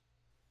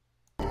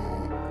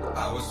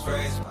I was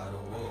raised by the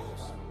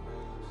wolves.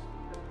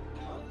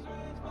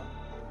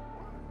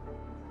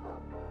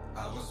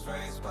 I was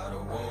raised by the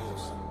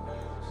wolves.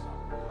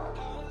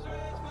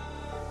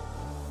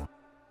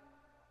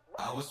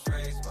 I was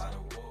raised by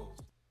the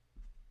wolves.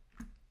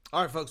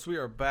 All right, folks, we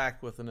are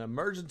back with an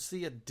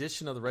emergency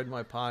edition of the Red and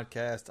White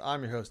Podcast.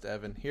 I'm your host,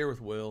 Evan, here with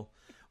Will.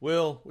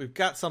 Will, we've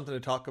got something to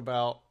talk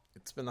about.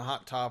 It's been the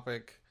hot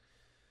topic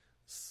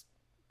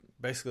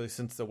basically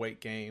since the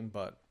Wake game,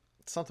 but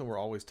it's something we're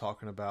always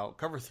talking about.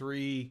 Cover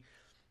 3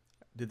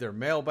 did their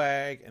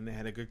mailbag, and they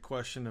had a good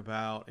question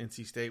about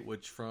NC State,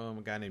 which from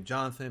a guy named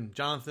Jonathan.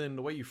 Jonathan,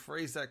 the way you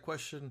phrased that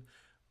question,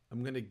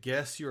 I'm going to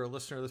guess you're a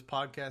listener of this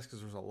podcast because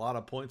there's a lot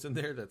of points in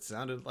there that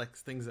sounded like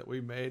things that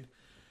we made.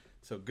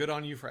 So good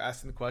on you for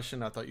asking the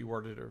question. I thought you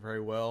worded it very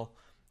well,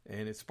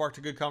 and it sparked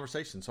a good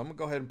conversation. So I'm going to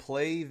go ahead and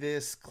play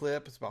this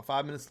clip. It's about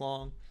 5 minutes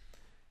long,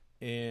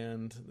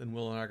 and then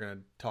Will and I are going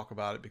to talk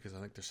about it because I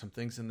think there's some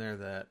things in there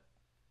that,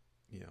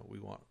 we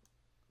want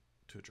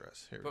to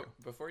address. Here we go.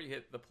 Before you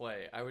hit the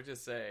play, I would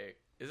just say,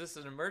 is this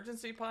an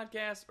emergency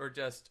podcast or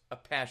just a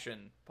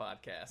passion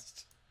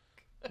podcast?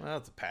 Well,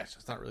 it's a passion.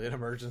 It's not really an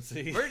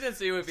emergency.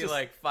 Emergency would be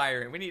like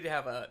firing. We need to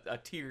have a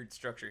tiered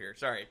structure here.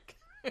 Sorry.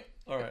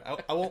 All right.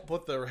 I won't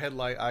put the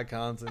headlight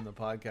icons in the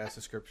podcast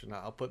description.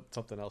 I'll put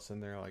something else in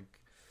there, like,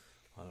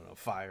 I don't know,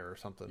 fire or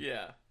something.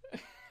 Yeah.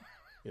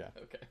 Yeah.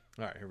 Okay.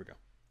 All right. Here we go.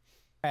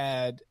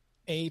 Had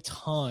a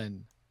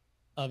ton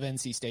of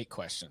NC State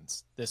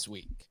questions this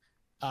week.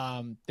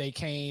 They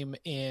came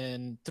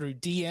in through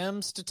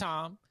DMs to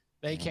Tom.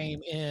 They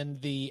came in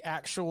the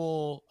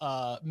actual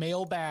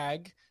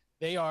mailbag.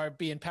 They are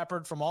being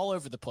peppered from all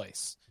over the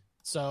place.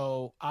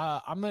 So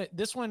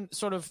this one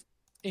sort of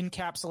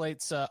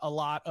encapsulates a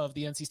lot of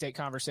the NC State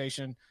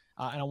conversation,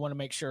 and I want to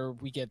make sure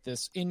we get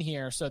this in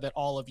here so that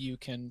all of you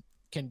can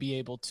be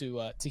able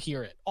to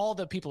hear it. All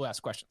the people who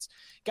ask questions.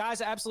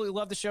 Guys, I absolutely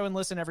love the show and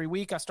listen every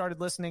week. I started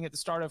listening at the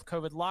start of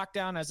COVID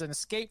lockdown as an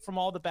escape from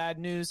all the bad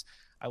news.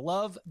 I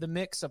love the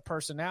mix of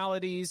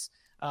personalities,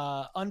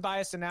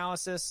 unbiased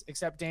analysis,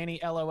 except Danny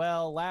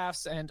LOL,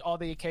 laughs, and all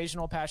the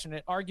occasional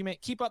passionate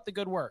argument. Keep up the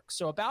good work.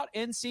 So about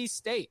NC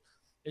State,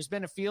 there's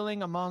been a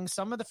feeling among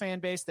some of the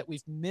fan base that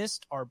we've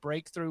missed our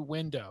breakthrough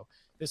window.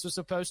 This was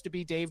supposed to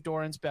be Dave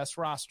Doran's best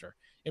roster.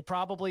 It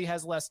probably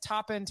has less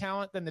top-end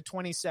talent than the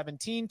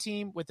 2017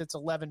 team with its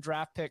 11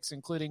 draft picks,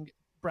 including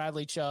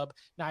Bradley Chubb,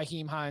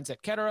 Nyheim Hines,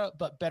 etc.,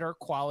 but better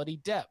quality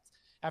depth.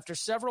 After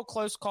several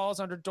close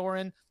calls under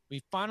Doran,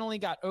 we finally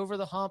got over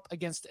the hump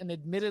against an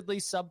admittedly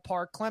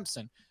subpar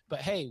Clemson.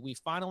 But hey, we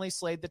finally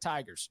slayed the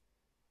Tigers.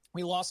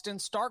 We lost in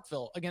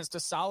Starkville against a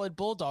solid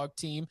Bulldog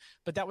team,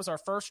 but that was our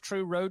first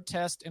true road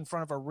test in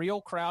front of a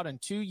real crowd in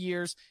 2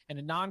 years and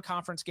a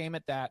non-conference game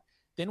at that.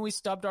 Then we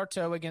stubbed our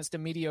toe against a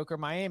mediocre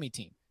Miami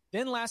team.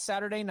 Then last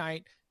Saturday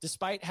night,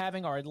 despite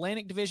having our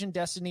Atlantic Division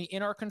destiny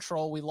in our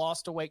control, we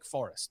lost to Wake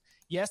Forest.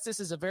 Yes, this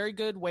is a very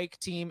good Wake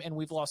team, and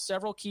we've lost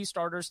several key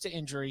starters to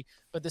injury,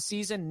 but the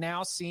season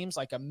now seems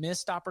like a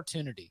missed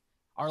opportunity.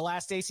 Our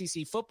last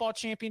ACC football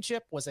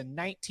championship was in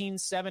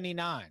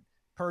 1979.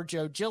 Per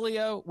Joe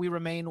Giglio, we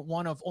remain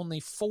one of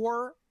only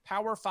 4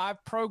 Power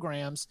 5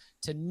 programs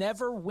to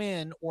never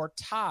win or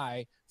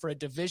tie for a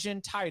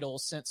division title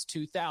since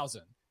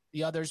 2000,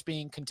 the others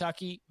being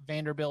Kentucky,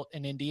 Vanderbilt,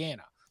 and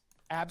Indiana.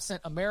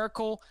 Absent a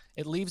miracle,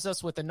 it leaves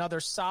us with another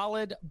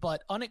solid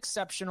but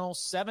unexceptional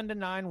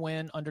 7-9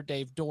 win under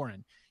Dave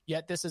Doran.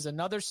 Yet this is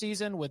another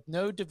season with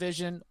no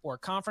division or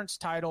conference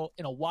title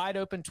in a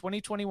wide-open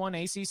 2021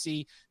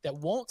 ACC that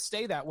won't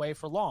stay that way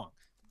for long.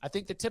 I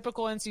think the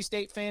typical NC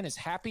State fan is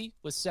happy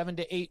with 7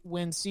 to 8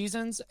 win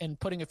seasons and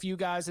putting a few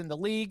guys in the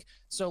league,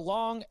 so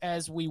long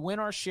as we win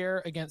our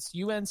share against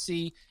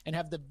UNC and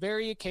have the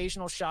very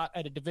occasional shot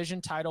at a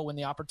division title when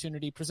the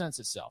opportunity presents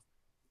itself.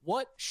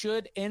 What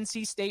should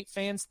NC State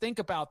fans think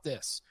about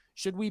this?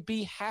 Should we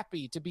be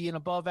happy to be an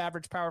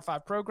above-average Power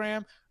 5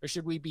 program, or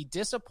should we be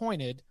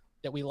disappointed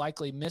that we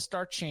likely missed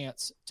our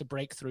chance to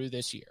break through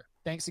this year?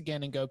 Thanks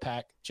again, and go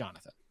Pack,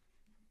 Jonathan.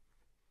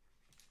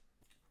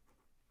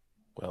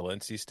 Well,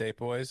 NC State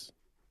boys.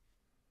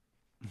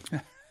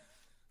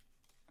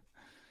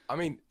 I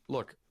mean,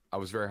 look, I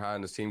was very high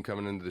on this team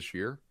coming into this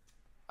year.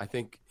 I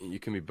think you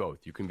can be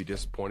both. You can be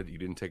disappointed that you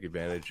didn't take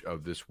advantage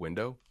of this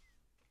window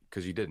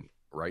because you didn't,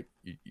 right?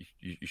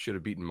 You should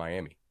have beaten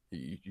Miami.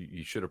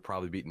 You should have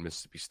probably beaten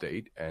Mississippi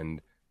State,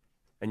 and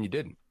you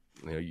didn't.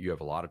 You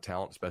have a lot of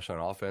talent, especially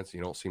on offense.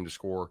 You don't seem to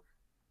score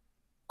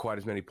quite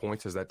as many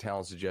points as that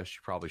talent suggests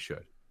you probably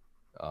should.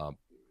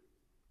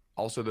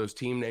 Also, those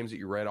team names that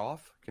you read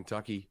off,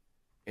 Kentucky,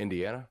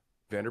 Indiana,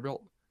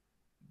 Vanderbilt,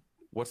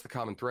 what's the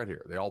common thread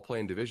here? They all play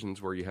in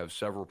divisions where you have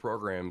several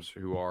programs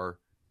who are,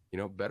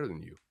 better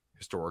than you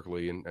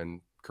historically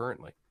and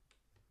currently.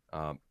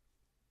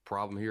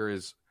 Problem here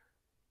is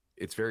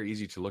it's very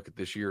easy to look at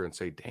this year and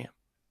say, damn,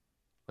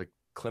 like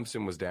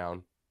Clemson was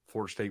down,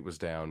 Florida State was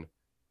down,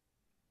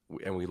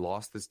 and we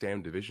lost this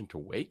damn division to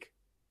Wake?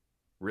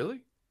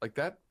 Really? Like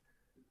that?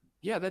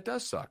 Yeah, that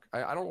does suck.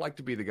 I don't like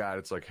to be the guy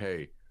that's like,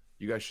 hey,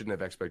 you guys shouldn't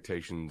have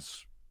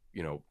expectations,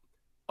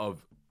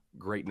 of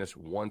greatness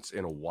once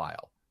in a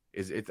while.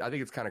 I think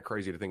it's kind of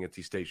crazy to think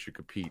NC State should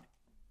compete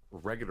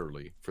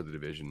regularly for the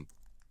division,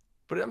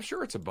 but I'm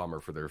sure it's a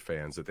bummer for their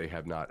fans that they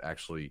have not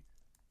actually,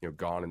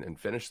 gone and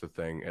finished the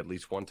thing at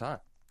least one time.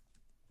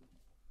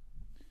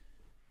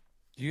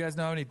 Do you guys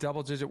know how many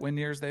double-digit win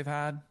years they've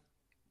had?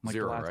 Like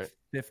 0, the last right?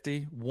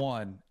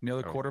 51. You know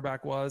who the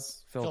quarterback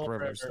was? Philip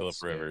Rivers. Philip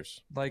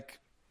Rivers. Like,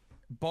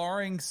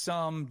 barring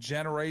some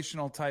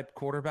generational type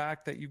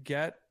quarterback that you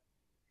get,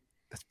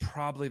 that's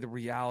probably the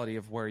reality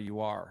of where you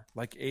are.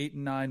 Like 8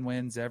 and 9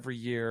 wins every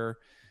year.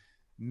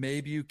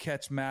 Maybe you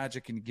catch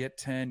magic and get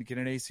 10, get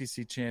an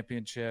ACC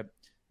championship.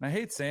 And I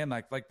hate saying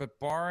but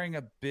barring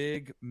a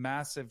big,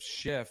 massive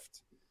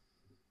shift,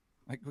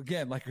 like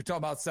again, like you're talking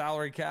about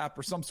salary cap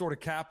or some sort of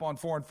cap on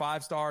 4 and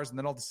 5 stars, and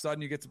then all of a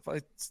sudden you get to play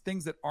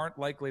things that aren't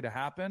likely to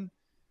happen.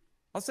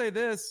 I'll say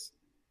this.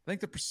 I think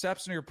the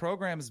perception of your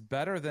program is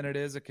better than it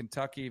is at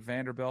Kentucky,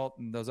 Vanderbilt,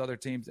 and those other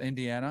teams,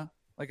 Indiana.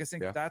 Like, I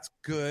think that's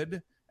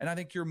good. And I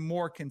think you're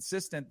more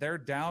consistent. Their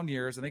down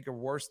years, I think, are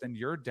worse than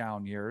your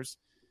down years.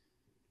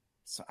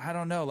 So I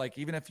don't know. Like,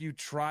 even if you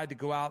tried to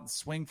go out and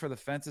swing for the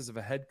fences of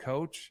a head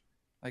coach,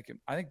 like,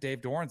 I think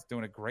Dave Doran's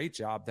doing a great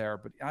job there.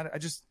 But I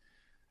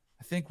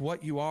think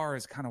what you are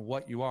is kind of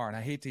what you are. And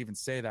I hate to even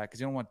say that because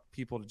you don't want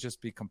people to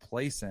just be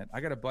complacent. I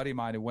got a buddy of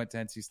mine who went to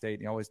NC State,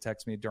 and he always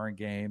texts me during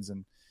games.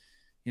 And,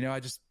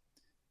 I just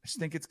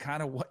think it's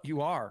kind of what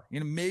you are.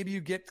 Maybe you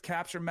get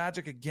capture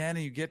magic again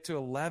and you get to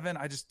 11.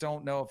 I just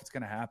don't know if it's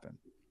going to happen.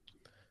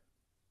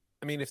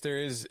 I mean, if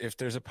there's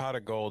a pot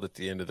of gold at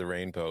the end of the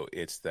rainbow,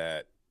 it's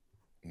that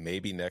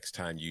maybe next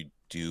time you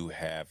do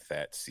have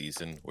that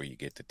season where you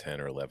get to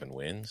 10 or 11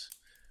 wins,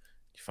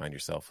 you find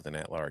yourself with an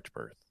at-large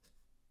berth.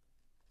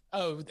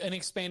 Oh, an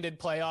expanded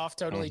playoff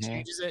totally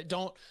changes it.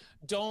 Don't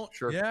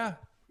Sure. Yeah.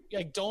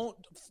 Like, don't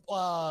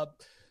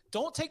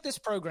take this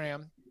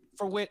program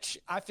for which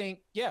I think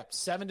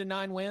 7 to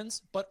 9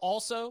 wins, but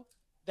also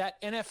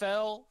that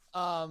NFL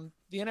the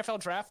NFL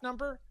draft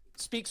number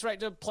speaks right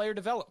to player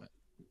development.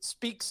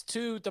 Speaks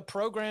to the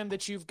program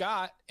that you've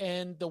got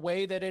and the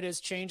way that it is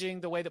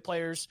changing the way that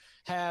players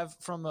have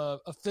from a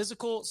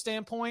physical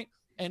standpoint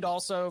and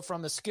also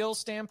from a skill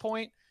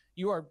standpoint.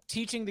 You are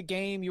teaching the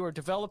game. You are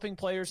developing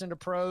players into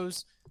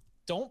pros.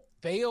 Don't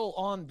bail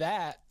on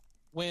that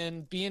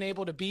when being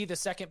able to be the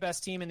second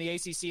best team in the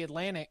ACC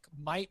Atlantic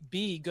might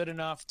be good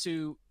enough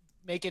to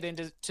make it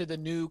into the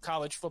new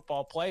college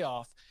football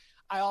playoff.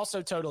 I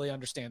also totally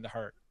understand the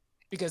hurt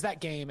because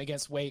that game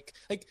against Wake,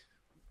 like,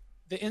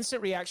 the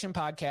Instant Reaction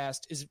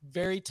podcast is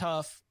very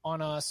tough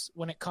on us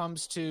when it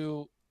comes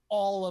to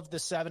all of the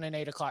 7 and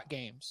 8 o'clock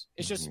games.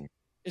 It's just,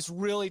 it's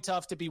really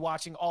tough to be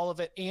watching all of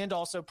it and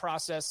also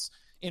process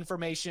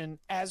information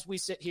as we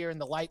sit here and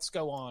the lights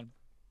go on.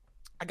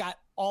 I got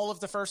all of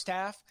the first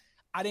half.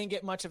 I didn't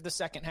get much of the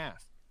second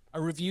half. I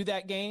reviewed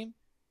that game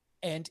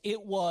and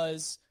it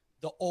was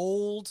the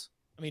old,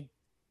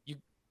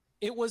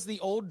 it was the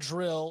old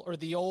drill or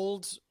the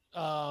old,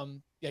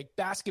 like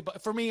basketball.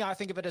 For me, I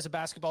think of it as a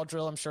basketball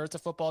drill. I'm sure it's a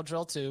football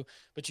drill too,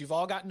 but you've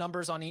all got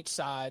numbers on each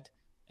side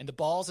and the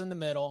ball's in the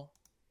middle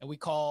and we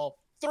call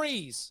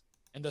threes,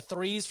 and the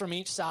threes from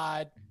each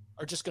side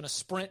are just going to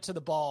sprint to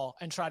the ball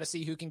and try to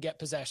see who can get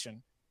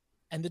possession.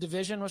 And the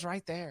division was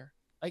right there.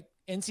 Like,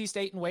 NC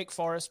State and Wake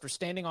Forest were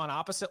standing on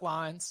opposite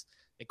lines.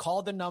 They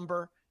called the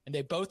number and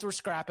they both were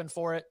scrapping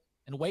for it,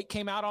 and Wake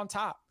came out on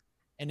top.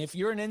 And if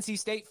you're an NC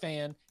State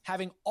fan,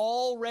 having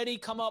already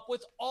come up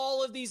with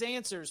all of these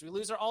answers, we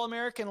lose our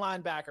All-American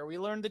linebacker. We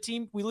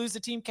lose the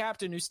team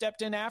captain who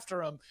stepped in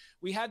after him.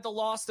 We had the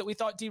loss that we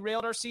thought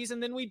derailed our season.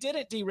 Then we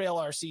didn't derail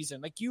our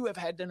season. Like, you have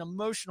had an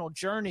emotional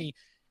journey,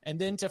 and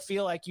then to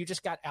feel like you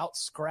just got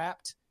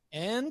out-scrapped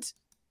and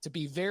to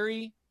be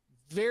very,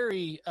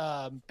 very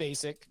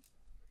basic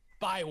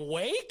by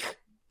Wake.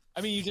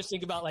 I mean, you just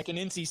think about like an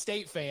NC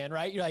State fan,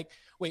 right? You're like,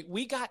 wait,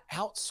 we got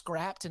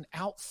out-scrapped and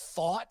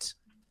out-fought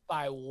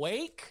by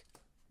Wake.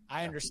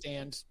 I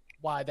understand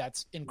why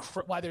that's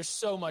why there's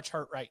so much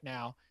hurt right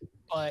now.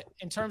 But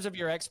in terms of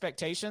your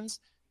expectations,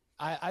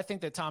 I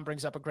think that Tom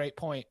brings up a great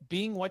point.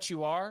 Being what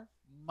you are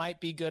might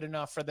be good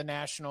enough for the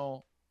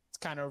national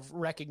kind of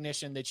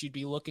recognition that you'd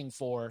be looking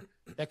for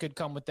that could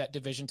come with that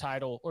division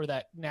title or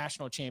that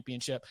national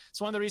championship.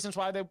 It's one of the reasons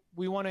why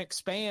we want to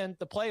expand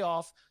the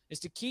playoff is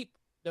to keep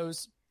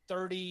those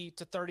 30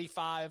 to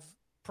 35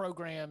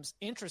 programs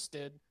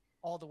interested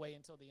all the way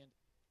until the end.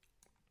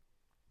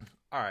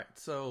 All right,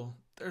 so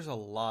there's a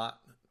lot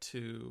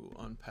to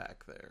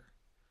unpack there.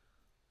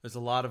 There's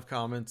a lot of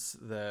comments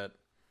that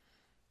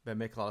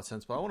make a lot of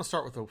sense, but I want to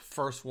start with the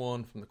first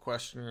one from the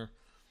questioner.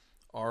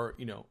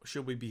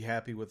 Should we be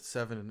happy with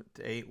 7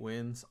 to 8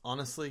 wins?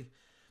 Honestly,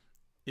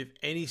 if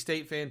any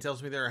State fan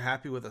tells me they're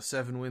happy with a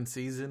 7-win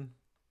season,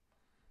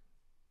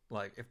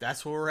 like, if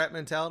that's where we're at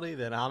mentality,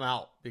 then I'm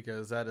out,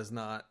 because that is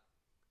not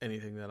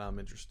anything that I'm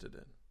interested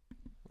in.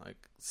 Like,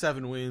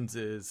 7 wins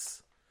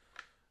is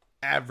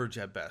average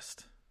at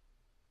best.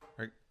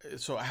 Right?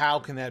 So how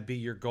can that be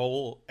your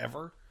goal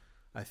ever?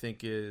 I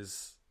think it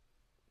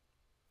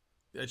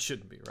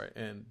shouldn't be, right?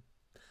 And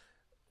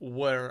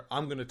where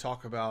I'm going to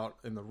talk about,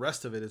 and the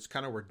rest of it is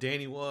kind of where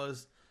Danny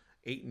was,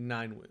 8 and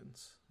 9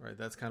 wins, right?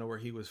 That's kind of where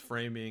he was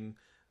framing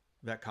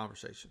that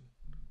conversation.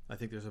 I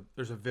think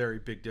there's a very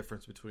big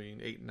difference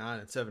between 8 and 9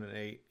 and 7 and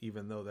 8,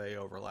 even though they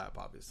overlap,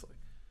 obviously,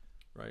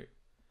 right?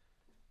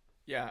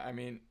 Yeah, I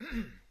mean,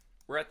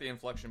 we're at the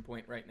inflection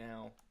point right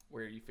now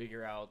where you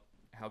figure out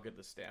how good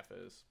the staff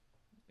is.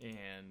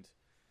 And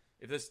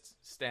if this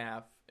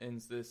staff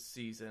ends this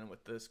season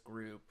with this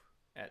group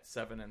at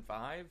 7 and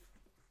 5,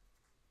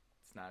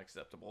 it's not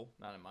acceptable,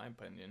 not in my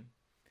opinion.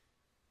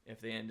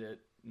 If they end at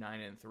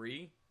 9 and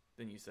 3,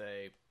 then you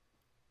say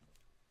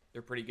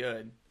they're pretty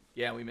good.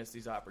 Yeah, we missed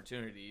these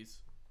opportunities.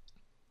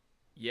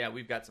 Yeah,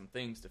 we've got some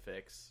things to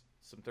fix,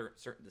 some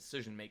certain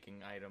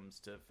decision-making items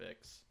to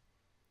fix,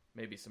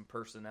 maybe some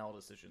personnel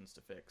decisions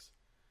to fix.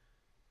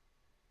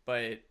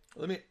 But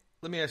let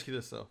me ask you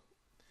this though.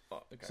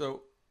 Oh, okay.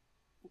 So,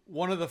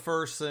 one of the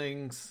first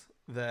things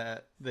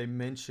that they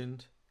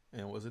mentioned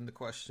and was in the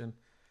question: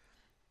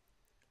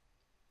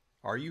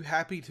 are you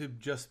happy to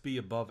just be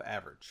above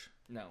average?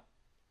 No.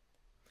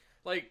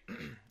 Like,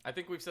 I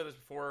think we've said this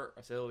before.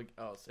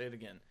 I'll say it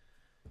again.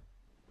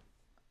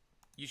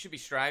 You should be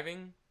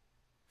striving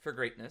for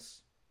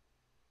greatness,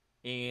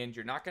 and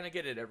you're not going to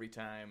get it every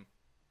time.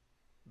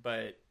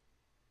 But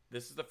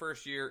this is the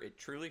first year it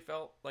truly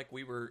felt like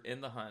we were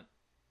in the hunt,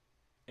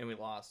 and we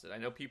lost it. I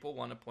know people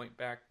want to point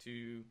back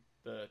to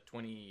the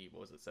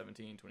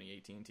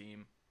 2018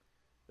 team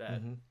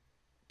that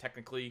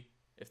technically,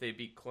 if they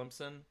beat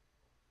Clemson,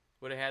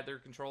 would have had their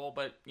control,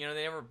 but they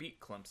never beat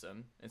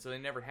Clemson, and so they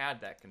never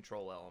had that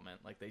control element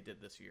like they did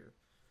this year.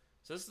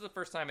 So this is the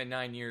first time in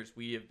 9 years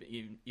we have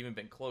even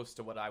been close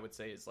to what I would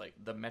say is like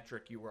the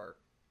metric you are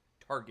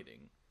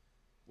targeting,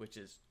 which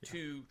is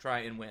to try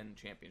and win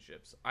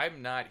championships.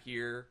 I'm not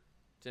here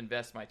to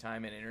invest my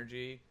time and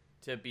energy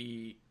to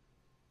be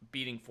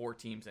beating 4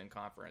 teams in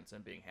conference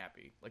and being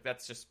happy. Like,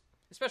 that's just,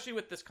 especially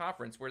with this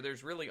conference where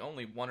there's really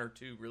only 1 or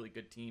 2 really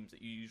good teams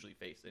that you usually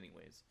face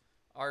anyways,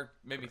 or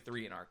maybe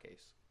 3 in our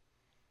case.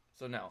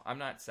 So no, I'm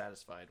not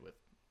satisfied with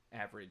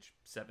average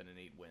 7 and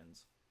 8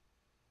 wins.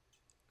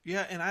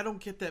 Yeah, and I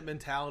don't get that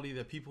mentality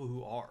that people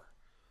who are.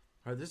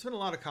 Right, there's been a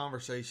lot of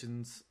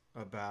conversations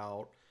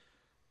about,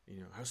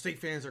 how State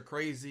fans are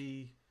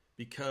crazy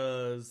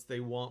because they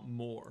want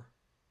more.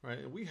 Right,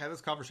 and we had this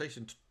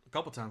conversation a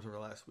couple times over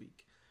last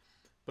week.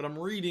 But I'm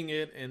reading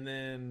it, and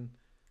then,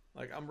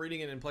 I'm reading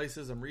it in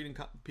places. I'm reading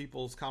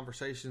people's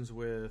conversations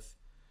with,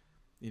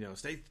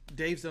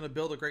 Dave's going to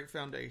build a great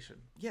foundation.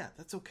 Yeah,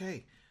 that's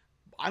okay.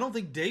 I don't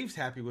think Dave's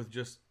happy with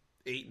just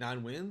 8,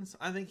 9 wins.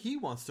 I think he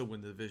wants to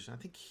win the division. I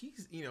think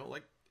he's,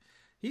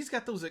 he's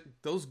got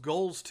those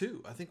goals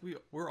too. I think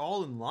we're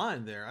all in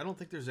line there. I don't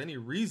think there's any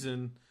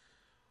reason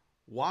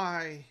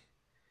why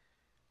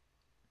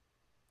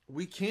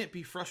we can't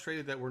be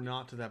frustrated that we're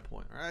not to that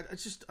point. Right?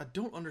 I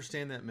don't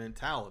understand that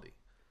mentality.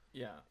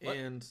 Yeah.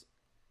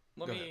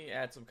 Let me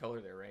add some color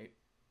there, right?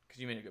 Because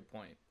you made a good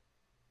point.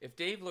 If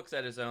Dave looks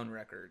at his own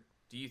record,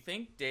 do you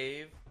think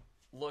Dave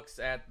looks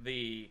at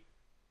the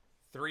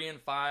 3-5,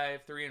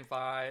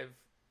 3-5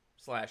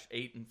 /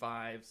 8-5,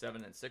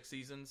 7-6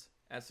 seasons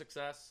as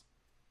success?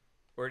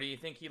 Or do you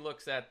think he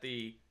looks at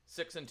the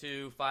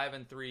 6-2,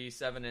 5-3,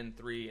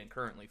 7-3, and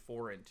currently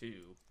 4-2,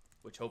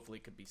 which hopefully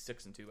could be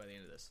 6-2 by the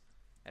end of this,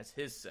 as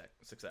his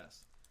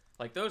success?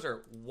 Like, those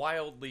are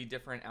wildly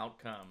different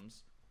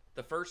outcomes.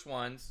 The first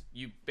ones,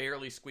 you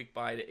barely squeak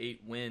by to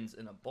 8 wins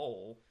in a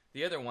bowl.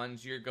 The other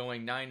ones, you're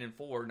going 9-4,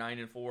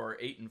 9-4,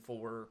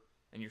 8-4,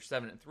 and you're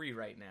 7-3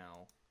 right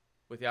now,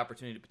 with the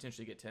opportunity to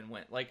potentially get 10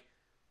 wins. Like,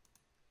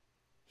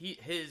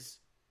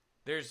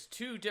 there's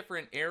 2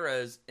 different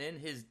eras in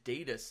his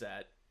data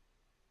set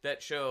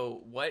that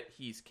show what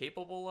he's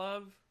capable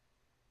of.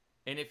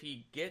 And if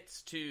he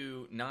gets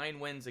to 9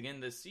 wins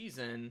again this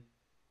season,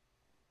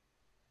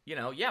 we're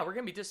going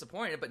to be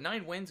disappointed. But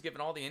 9 wins,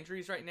 given all the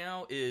injuries right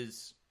now,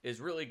 is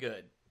really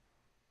good.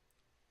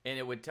 And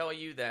it would tell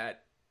you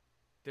that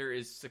there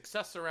is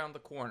success around the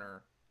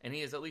corner. And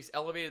he has at least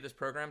elevated this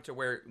program to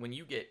where when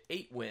you get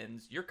 8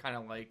 wins, you're kind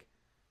of like,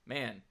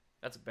 man,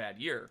 that's a bad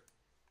year.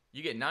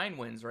 You get 9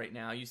 wins right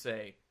now, you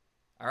say,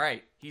 all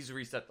right, he's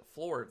reset the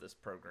floor of this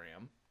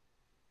program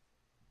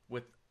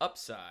with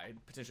upside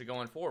potentially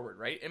going forward,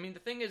 right? I mean, the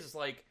thing is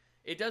like,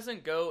 it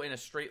doesn't go in a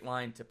straight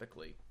line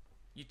typically.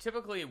 You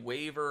typically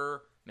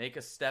waver, make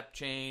a step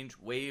change,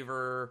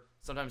 waver,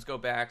 sometimes go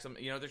back.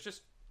 There's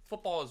just,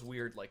 football is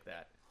weird like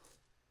that.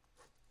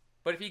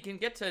 But if he can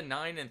get to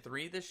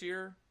 9-3 this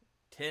year,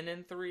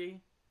 10-3,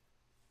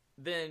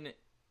 then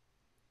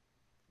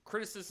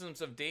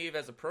criticisms of Dave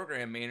as a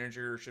program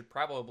manager should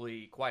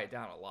probably quiet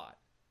down a lot.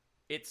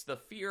 It's the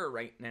fear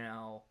right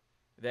now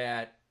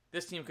that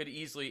this team could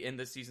easily end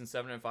this season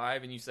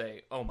 7-5, and you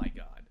say, oh my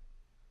God.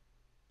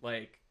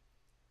 Like,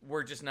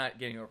 we're just not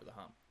getting over the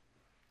hump.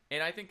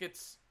 And I think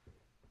it's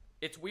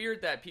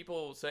weird that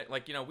people say,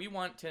 we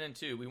want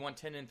 10-2, we want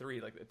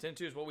 10-3. Like,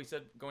 10-2 is what we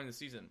said going into the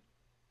season.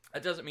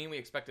 That doesn't mean we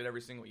expect it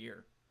every single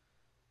year.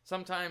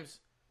 Sometimes,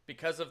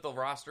 because of the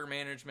roster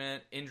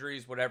management,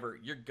 injuries, whatever,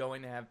 you're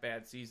going to have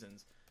bad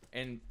seasons.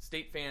 and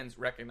State fans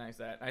recognize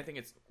that. I think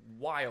it's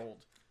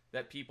wild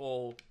that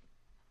people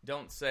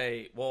don't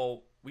say,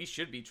 well, we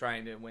should be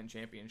trying to win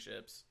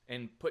championships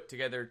and put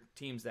together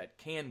teams that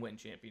can win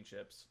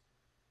championships.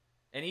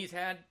 And he's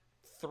had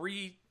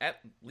at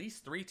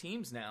least three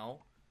teams now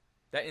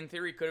that in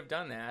theory could have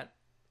done that,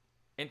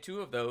 and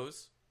two of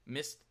those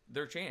missed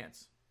their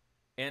chance.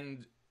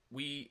 And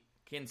we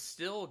can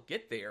still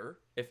get there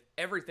if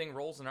everything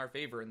rolls in our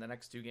favor in the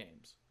next two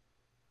games.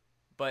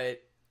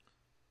 But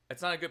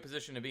it's not a good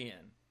position to be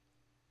in.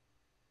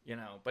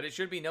 But it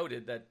should be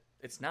noted that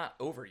it's not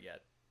over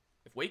yet.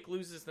 If Wake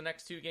loses the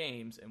next two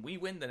games and we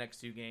win the next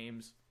two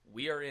games,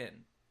 we are in.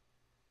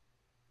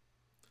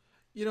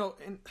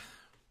 And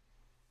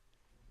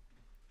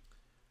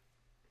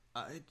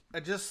I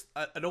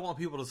don't want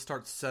people to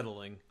start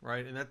settling,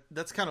 right? And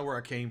that's kind of where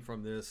I came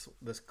from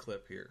this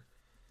clip here.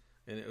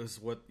 And it was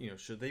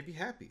should they be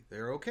happy?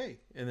 They're okay.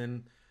 And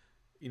then,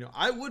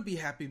 I would be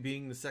happy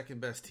being the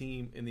second best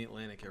team in the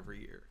Atlantic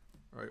every year,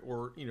 right?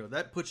 Or,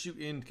 that puts you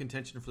in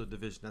contention for the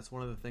division. That's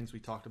one of the things we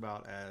talked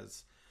about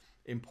as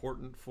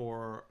important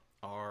for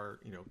our,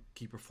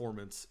 key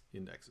performance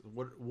indexes.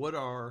 What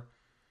are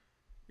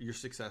your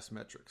success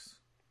metrics?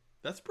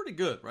 That's pretty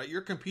good, right?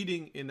 You're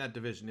competing in that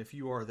division if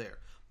you are there.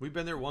 We've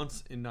been there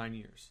once in 9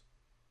 years.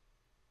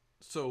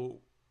 So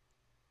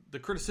the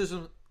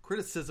criticism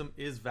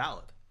is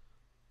valid,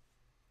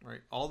 right?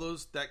 All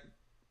those that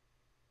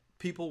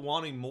people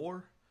wanting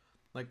more,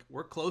 like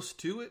we're close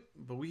to it,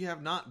 but we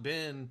have not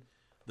been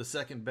the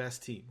second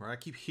best team, right? I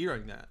keep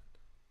hearing that.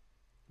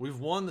 We've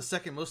won the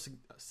second most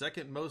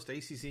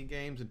ACC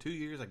games in 2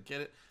 years. I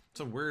get it.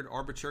 Some weird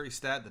arbitrary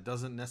stat that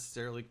doesn't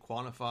necessarily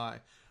quantify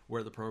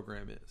where the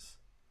program is.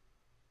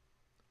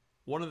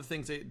 One of the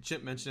things that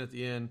Chip mentioned at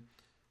the end,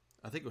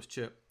 I think it was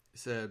Chip,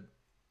 said,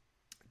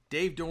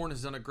 Dave Dorn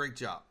has done a great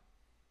job.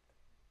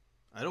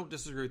 I don't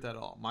disagree with that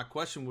at all. My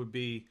question would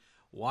be,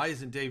 why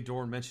isn't Dave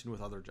Dorn mentioned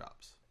with other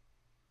jobs?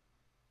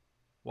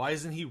 Why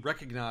isn't he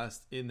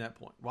recognized in that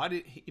point? Why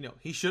did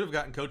he should have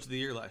gotten Coach of the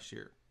Year last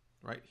year,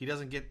 right? He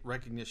doesn't get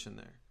recognition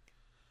there.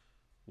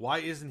 Why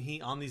isn't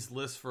he on these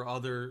lists for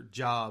other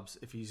jobs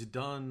if he's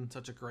done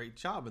such a great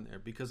job in there?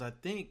 Because I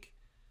think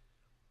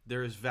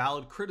there is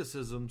valid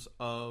criticisms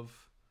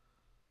of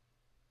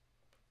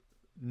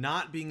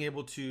not being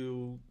able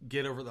to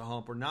get over the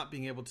hump or not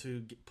being able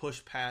to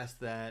push past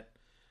that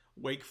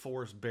Wake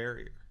Forest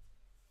barrier.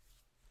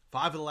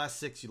 5 of the last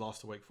 6 you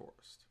lost to Wake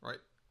Forest, right?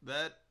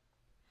 That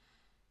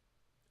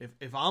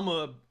if I'm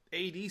a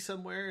AD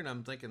somewhere and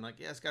I'm thinking like,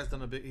 yeah, this guy's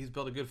he's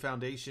built a good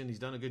foundation, he's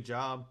done a good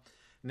job.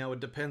 Now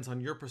it depends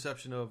on your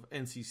perception of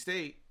NC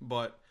State,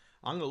 but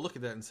I'm going to look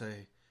at that and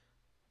say,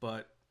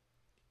 but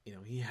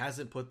he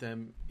hasn't put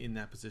them in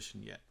that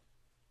position yet.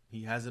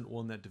 He hasn't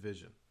won that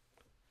division.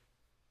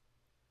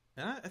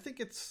 And I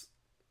think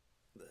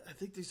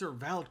these are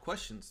valid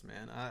questions,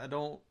 man. I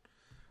don't,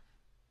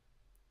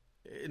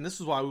 and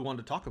this is why we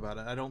wanted to talk about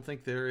it. I don't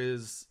think there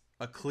is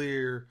a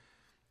clear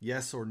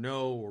yes or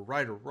no or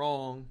right or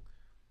wrong.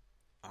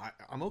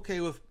 I'm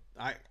okay with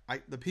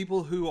the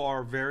people who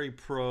are very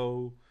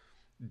pro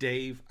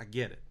Dave. I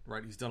get it,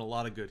 right? He's done a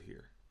lot of good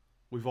here.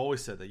 We've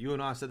always said that. You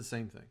and I said the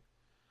same thing.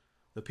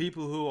 The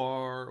people who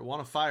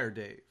want to fire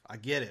Dave, I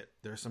get it.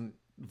 There's some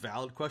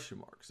valid question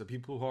marks. The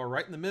people who are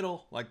right in the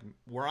middle, like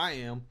where I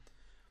am,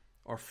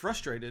 are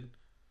frustrated.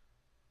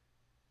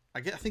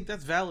 I think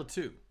that's valid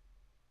too.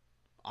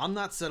 I'm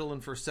not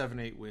settling for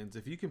 7-8 wins.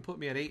 If you can put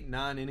me at 8-9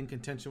 and in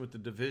contention with the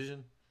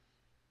division,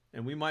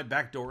 and we might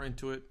backdoor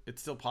into it,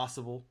 it's still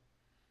possible.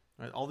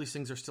 Right? All these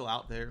things are still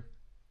out there.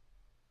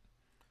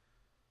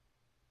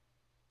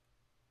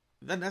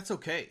 Then that's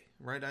okay,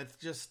 right?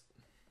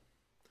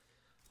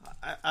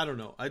 I don't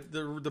know.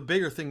 The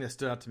bigger thing that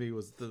stood out to me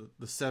was the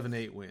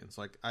 7-8 wins.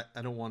 Like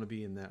I don't want to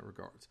be in that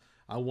regards.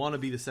 I want to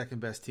be the second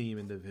best team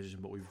in the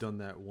division, but we've done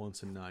that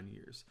once in 9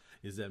 years.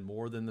 Is that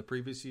more than the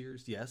previous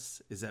years?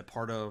 Yes. Is that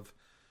part of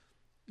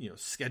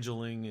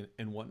scheduling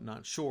and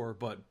whatnot? Sure,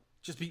 but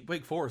just beat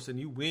Wake Forest and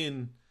you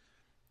win.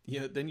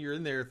 Then you're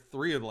in there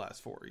 3 of the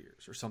last 4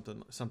 years or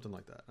something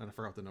like that. And I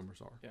forgot what the numbers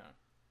are.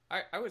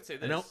 Yeah, I would say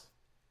this.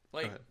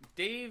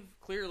 Dave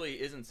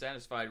clearly isn't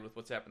satisfied with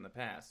what's happened in the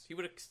past. He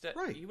would have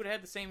he would have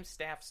had the same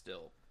staff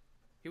still.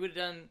 He would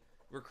have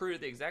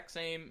recruited the exact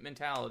same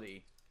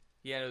mentality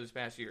he had over this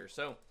past year.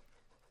 So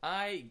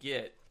I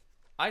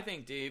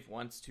think Dave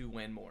wants to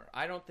win more.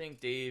 I don't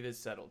think Dave is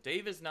settled.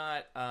 Dave is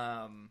not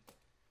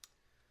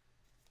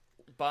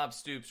Bob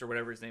Stoops or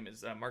whatever his name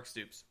is, Mark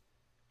Stoops,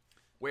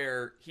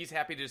 where he's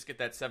happy to just get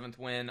that 7th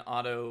win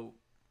auto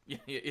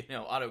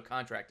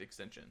contract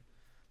extension.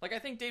 Like I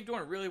think Dave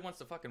Dorn really wants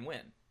to fucking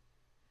win.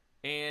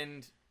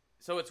 And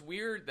so it's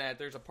weird that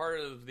there's a part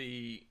of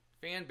the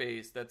fan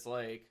base that's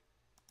like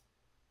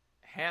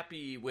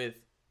happy with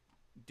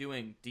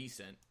doing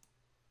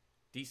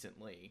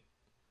decently,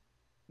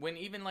 when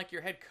even like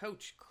your head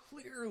coach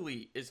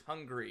clearly is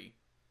hungry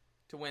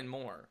to win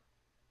more.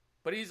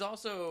 But he's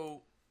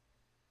also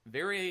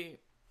very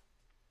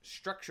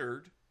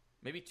structured,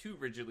 maybe too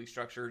rigidly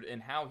structured in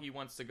how he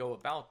wants to go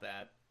about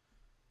that,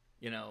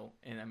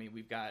 And I mean,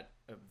 we've got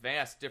a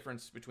vast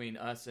difference between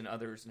us and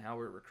others and how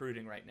we're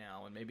recruiting right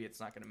now. And maybe it's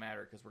not going to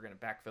matter because we're going to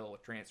backfill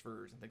with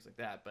transfers and things like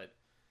that. But,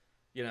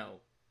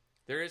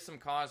 there is some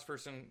cause for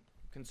some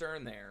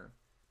concern there.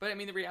 But I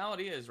mean, the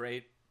reality is,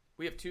 right,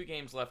 we have 2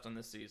 games left on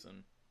this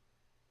season.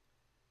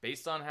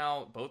 Based on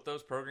how both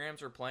those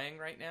programs are playing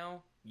right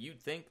now, you'd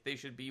think they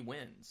should be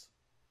wins.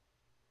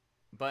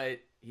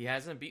 But he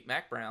hasn't beat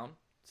Mac Brown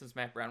since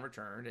Mac Brown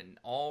returned, and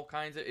all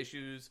kinds of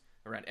issues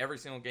around every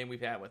single game we've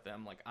had with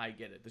them. Like, I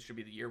get it. This should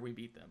be the year we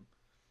beat them.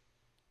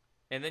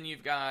 And then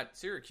you've got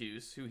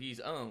Syracuse, who he's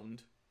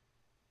owned.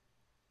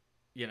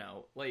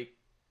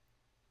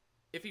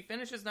 If he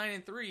finishes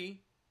 9-3,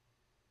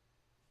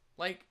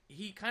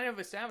 he kind of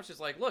establishes,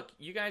 look,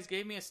 you guys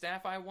gave me a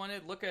staff I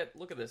wanted. Look at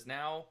this.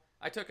 Now,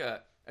 I took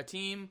a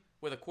team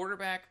with a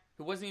quarterback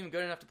who wasn't even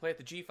good enough to play at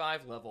the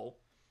G5 level,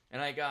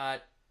 and I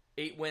got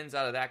 8 wins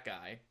out of that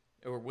guy,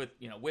 or with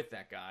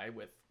that guy,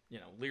 with,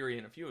 Leary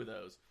and a few of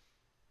those.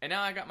 And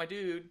now I got my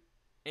dude,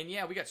 and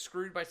yeah, we got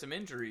screwed by some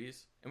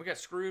injuries, and we got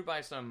screwed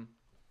by some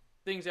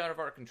things out of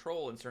our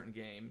control in certain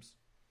games.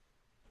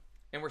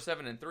 And we're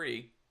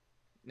 7-3.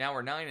 Now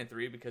we're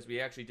 9-3 because we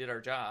actually did our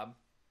job.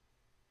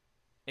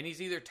 And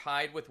he's either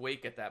tied with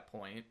Wake at that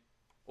point,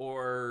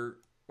 or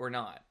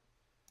not.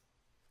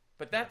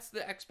 But that's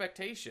the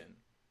expectation,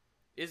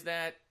 is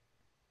that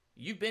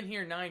you've been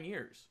here 9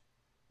 years.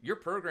 Your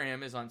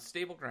program is on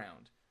stable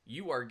ground.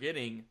 You are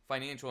getting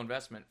financial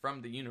investment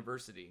from the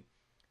university.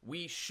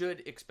 We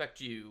should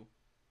expect you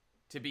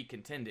to be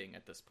contending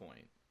at this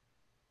point.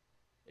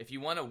 If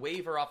you want to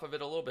waver off of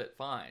it a little bit,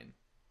 fine.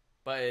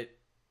 But,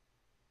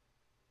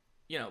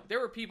 there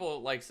were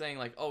people saying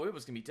oh, it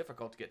was going to be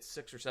difficult to get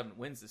 6 or 7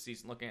 wins this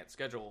season looking at the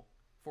schedule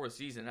for the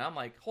season. And I'm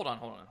like, hold on.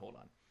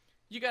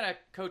 You got a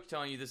coach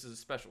telling you this is a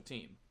special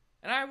team.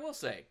 And I will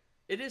say,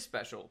 it is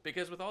special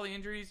because with all the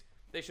injuries,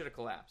 they should have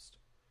collapsed.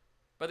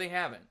 But they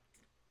haven't.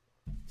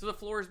 So the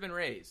floor has been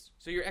raised.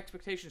 So your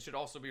expectations should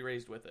also be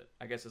raised with it,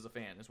 I guess, as a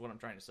fan, is what I'm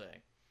trying to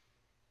say.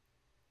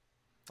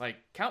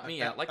 Count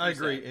me out. I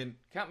agree. And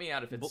count me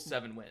out if it's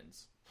 7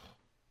 wins.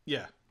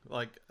 Yeah.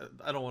 I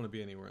don't want to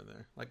be anywhere in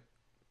there.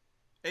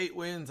 8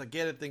 wins, I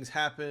get it. Things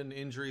happen,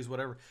 injuries,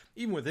 whatever.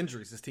 Even with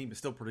injuries, this team is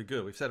still pretty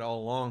good. We've said all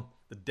along,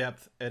 the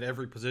depth at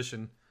every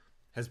position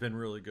has been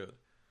really good.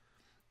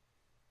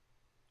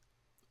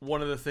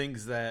 One of the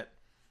things that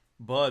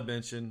Bud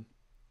mentioned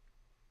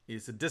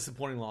is the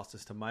disappointing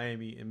losses to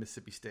Miami and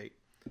Mississippi State.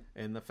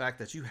 And the fact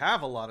that you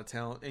have a lot of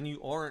talent and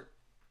you aren't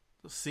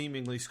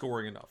seemingly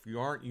scoring enough. You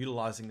aren't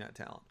utilizing that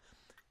talent.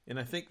 And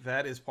I think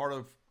that is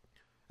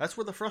that's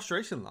where the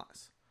frustration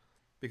lies.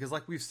 Because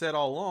like we've said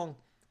all along,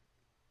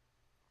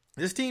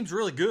 this team's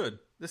really good.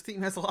 This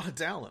team has a lot of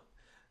talent.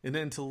 And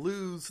then to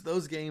lose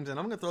those games, and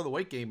I'm going to throw the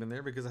Wake game in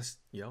there because I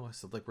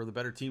still think we're the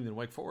better team than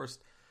Wake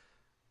Forest.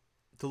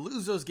 To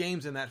lose those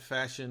games in that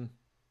fashion,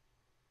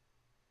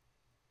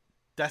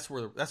 that's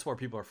where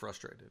people are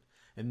frustrated.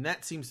 And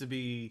that seems to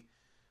be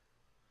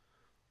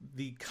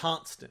the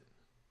constant.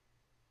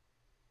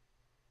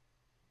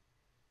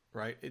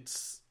 Right?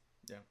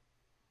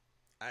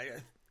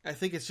 I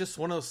think it's just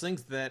one of those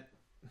things that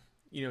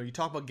you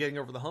talk about getting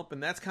over the hump,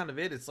 and that's kind of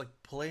it. It's like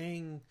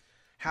playing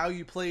how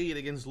you played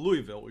against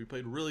Louisville, where you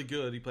played really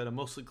good. You played a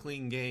mostly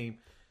clean game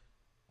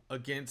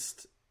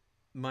against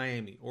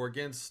Miami or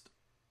against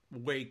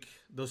Wake,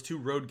 those 2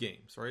 road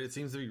games, right? It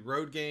seems to be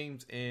road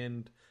games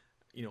and,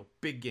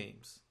 big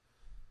games.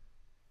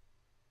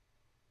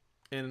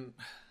 And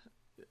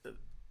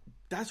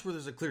that's where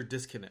there's a clear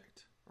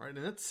disconnect, right?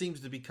 And that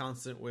seems to be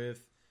constant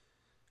with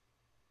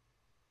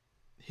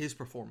his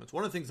performance.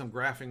 One of the things I'm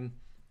graphing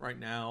right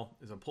now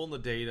is I'm pulling the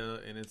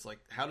data, and it's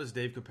how does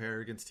Dave compare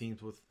against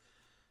teams with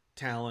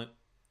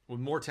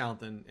more talent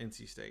than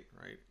NC State,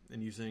 right?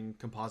 And using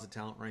composite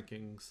talent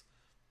rankings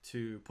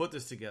to put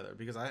this together,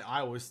 because I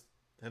always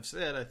have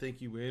said I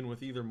think you win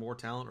with either more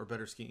talent or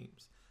better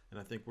schemes. And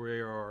I think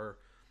we are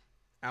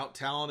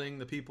out-talenting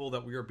the people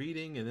that we are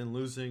beating and then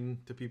losing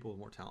to people with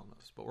more talent than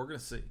us. But we're going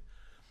to see.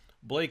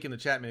 Blake in the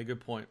chat made a good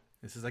point.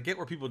 He says, I get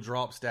where people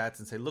draw up stats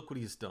and say, look what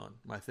he's done.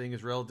 My thing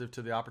is relative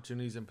to the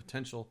opportunities and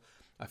potential.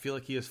 I feel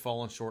like he has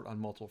fallen short on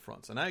multiple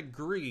fronts. And I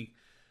agree.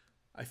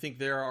 I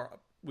think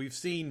we've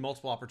seen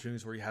multiple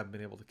opportunities where you haven't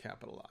been able to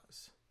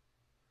capitalize.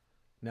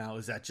 Now,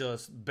 is that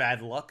just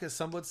bad luck, as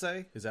some would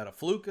say? Is that a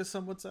fluke, as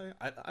some would say?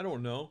 I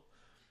don't know.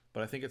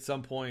 But I think at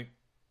some point,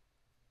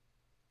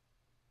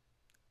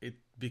 it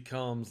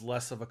becomes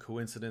less of a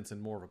coincidence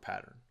and more of a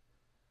pattern.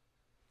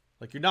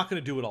 You're not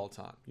going to do it all the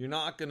time. You're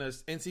not going to...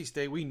 NC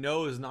State, we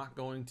know, is not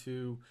going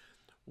to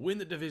win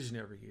the division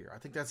every year. I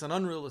think that's an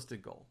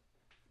unrealistic goal.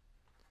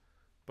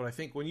 But I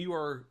think when you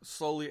are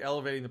slowly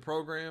elevating the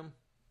program,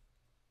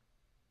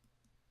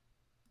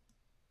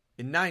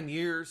 in 9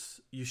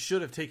 years, you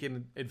should have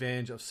taken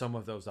advantage of some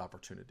of those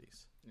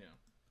opportunities. Yeah.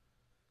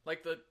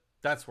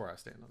 That's where I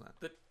stand on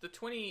that. The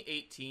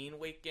 2018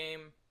 Wake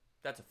game,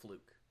 that's a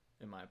fluke,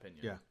 in my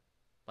opinion. Yeah.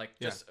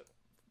 Just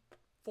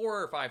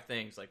 4 or 5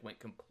 things went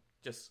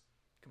just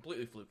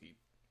completely fluky.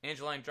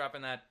 Angeline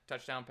dropping that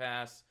touchdown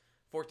pass,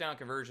 4th down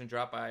conversion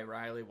dropped by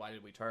Riley. Why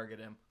did we target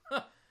him?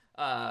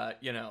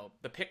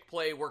 The pick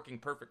play working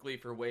perfectly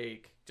for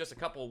Wake. Just a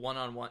couple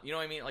one-on-one. You know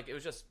what I mean? Like, it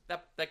was just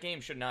that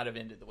game should not have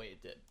ended the way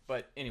it did.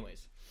 But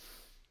anyways,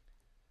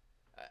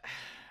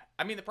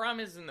 the problem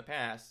is in the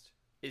past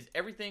is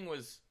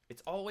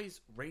it's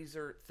always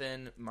razor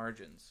thin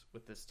margins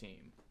with this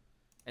team.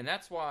 And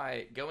that's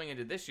why going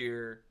into this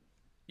year,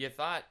 you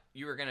thought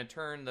you were going to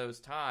turn those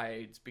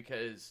tides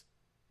because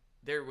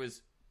there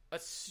was a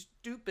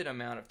stupid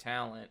amount of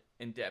talent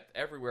and depth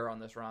everywhere on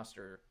this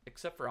roster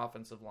except for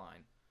offensive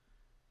line.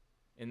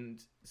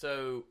 And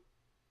so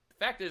the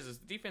fact is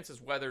the defense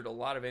has weathered a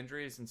lot of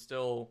injuries and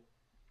still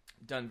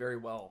done very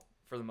well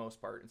for the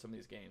most part in some of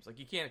these games. Like,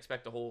 you can't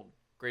expect to hold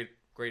great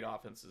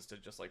offenses to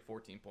just like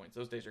 14 points.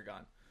 Those days are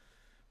gone.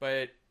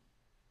 But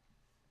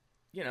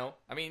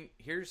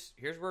here's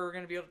where we're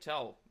going to be able to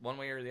tell one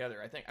way or the other.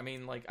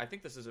 I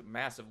think this is a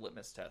massive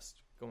litmus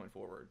test going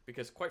forward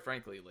because, quite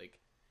frankly, like,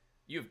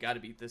 you've got to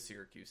beat this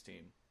Syracuse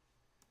team.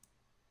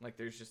 Like,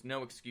 there's just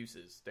no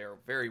excuses. They're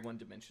very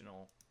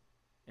one-dimensional,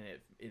 and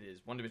it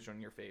is one-dimensional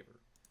in your favor.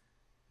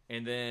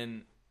 And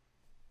then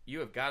you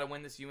have got to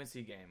win this UNC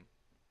game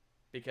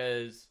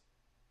because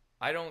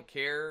I don't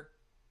care,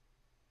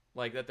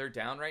 like, that they're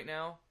down right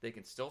now. They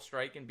can still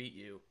strike and beat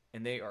you,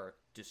 and they are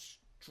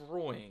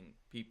destroying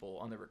people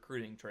on the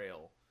recruiting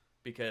trail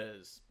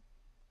because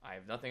I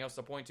have nothing else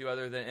to point to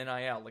other than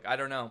NIL. Like, I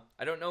don't know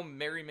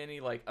very many,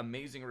 like,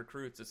 amazing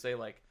recruits that say,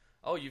 like,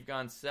 oh, you've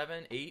gone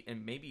 7, 8,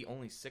 and maybe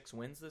only 6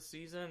 wins this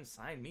season?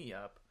 Sign me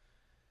up.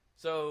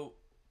 So,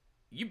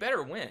 you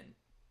better win.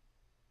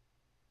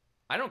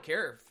 I don't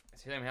care if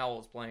Sam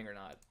Howell is playing or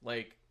not.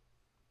 Like,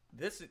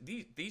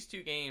 these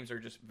 2 games are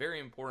just very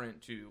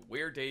important to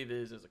where Dave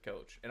is as a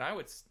coach. And I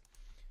would,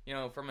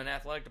 from an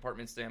athletic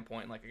department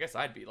standpoint, like, I guess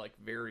I'd be, like,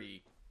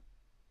 very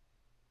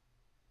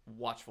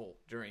watchful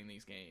during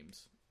these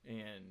games.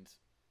 And,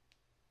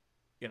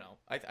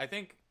 I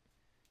think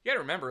you got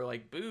to remember,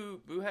 like,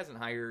 Boo hasn't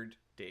hired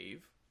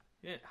Dave.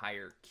 He didn't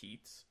hire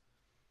Keats.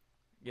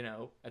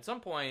 At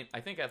some point,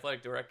 I think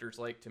athletic directors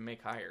like to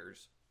make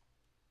hires.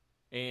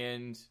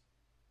 And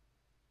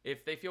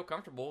if they feel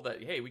comfortable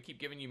that, hey, we keep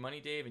giving you money,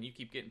 Dave, and you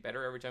keep getting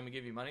better every time we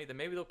give you money, then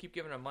maybe they'll keep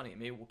giving him money, and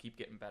maybe we'll keep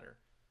getting better.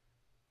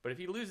 But if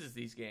he loses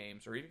these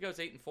games, or if he goes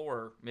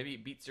 8-4, maybe he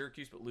beats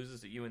Syracuse but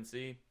loses to UNC,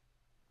 going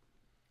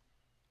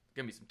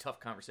to be some tough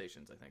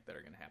conversations, I think, that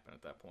are going to happen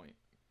at that point.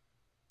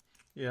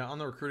 Yeah, on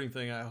the recruiting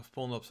thing, I was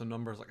pulling up some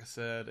numbers, like I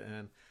said,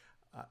 and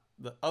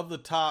of the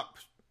top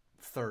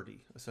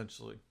 30,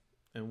 essentially,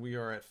 and we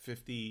are at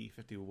 50,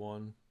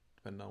 51,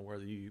 depending on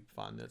whether you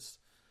find this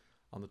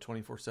on the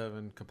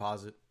 24/7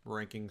 composite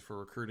rankings for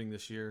recruiting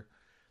this year.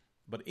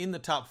 But in the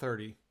top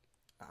 30,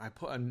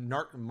 I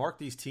mark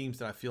these teams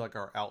that I feel like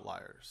are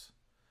outliers.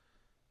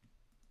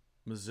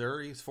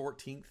 Missouri is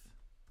 14th.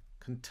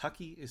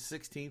 Kentucky is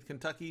 16th.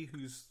 Kentucky,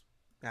 who's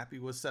happy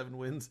with 7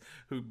 wins,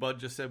 who Bud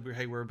just said,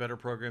 hey, we're a better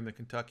program than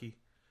Kentucky.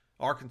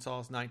 Arkansas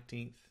is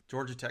 19th.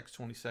 Georgia Tech's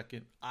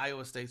 22nd.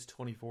 Iowa State's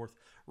 24th.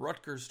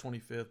 Rutgers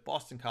 25th.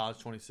 Boston College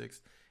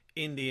 26th.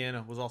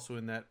 Indiana was also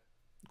in that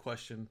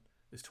question,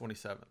 is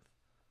 27th.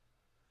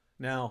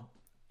 Now,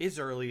 it's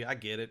early. I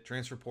get it.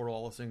 Transfer portal,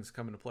 all those things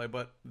come into play.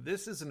 But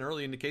this is an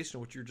early indication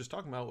of what you were just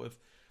talking about with,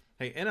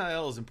 hey,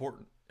 NIL is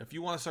important. If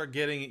you want to start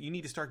getting it, you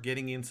need to start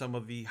getting in some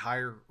of the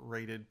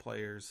higher-rated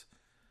players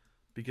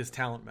because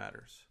talent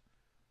matters.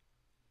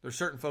 There's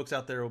certain folks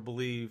out there who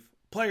believe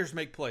players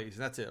make plays,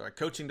 and that's it. Like,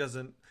 coaching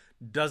doesn't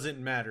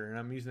matter, and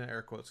I'm using that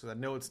air quotes because I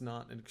know it's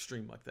not an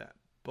extreme like that.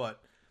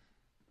 But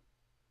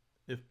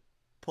if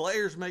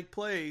players make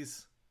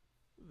plays,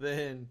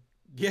 then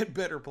get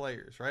better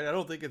players, right? I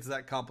don't think it's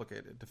that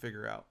complicated to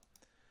figure out.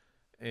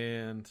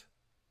 And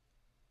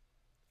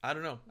I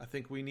don't know. I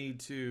think we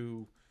need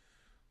to...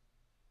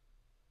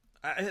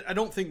 I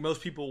don't think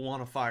most people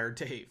want to fire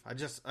Dave.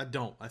 I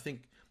don't. I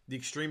think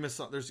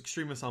there's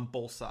extremists on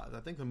both sides. I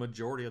think the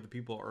majority of the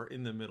people are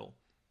in the middle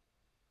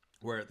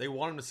where they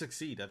want him to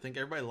succeed. I think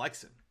everybody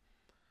likes him.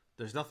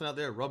 There's nothing out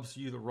there that rubs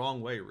you the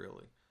wrong way,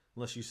 really,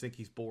 unless you think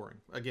he's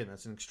boring. Again,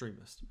 that's an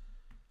extremist.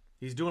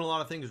 He's doing a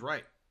lot of things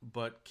right,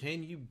 but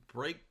can you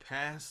break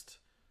past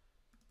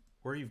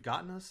where you've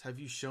gotten us? Have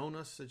you shown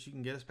us that you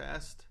can get us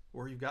past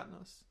where you've gotten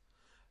us?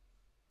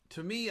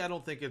 To me, I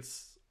don't think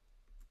it's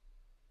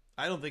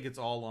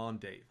all on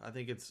Dave. I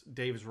think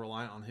Dave is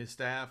reliant on his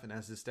staff, and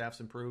as his staff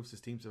improves, his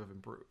teams have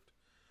improved.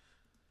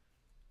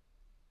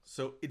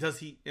 So does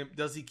he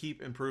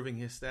keep improving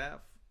his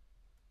staff?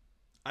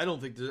 I don't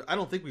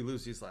think we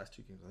lose these last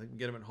 2 games. I think we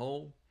get them at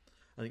home.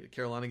 I think the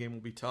Carolina game will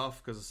be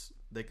tough because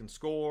they can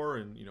score,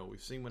 and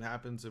we've seen what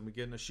happens, and we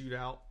get in a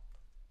shootout.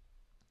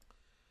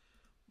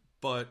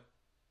 But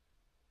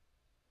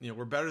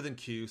we're better than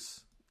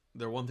Cuse.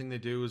 Their one thing they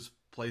do is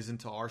plays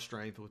into our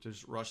strength, which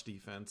is rush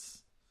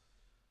defense.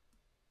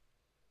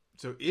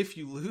 So if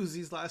you lose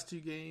these last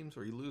 2 games,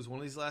 or you lose one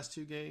of these last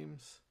 2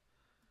 games,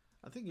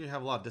 I think you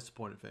have a lot of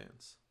disappointed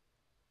fans.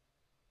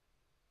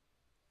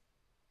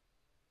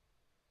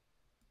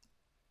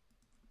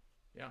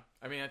 Yeah.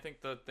 I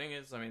think the thing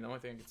is, the only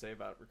thing I could say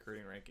about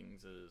recruiting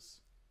rankings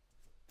is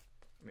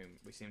I mean,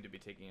 we seem to be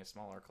taking a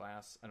smaller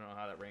class. I don't know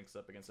how that ranks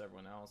up against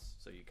everyone else.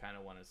 So you kind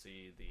of want to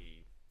see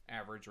the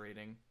average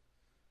rating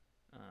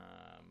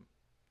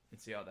and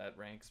see how that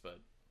ranks. But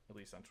at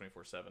least on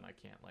 24/7, I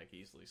can't like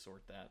easily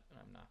sort that. And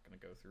I'm not going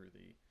to go through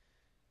the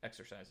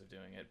exercise of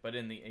doing it. But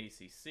in the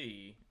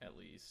ACC, at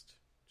least,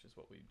 which is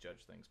what we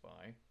judge things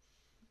by.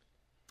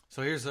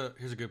 So here's a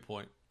good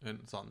point, and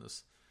it's on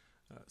this.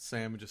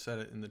 Sam just said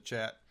it in the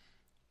chat.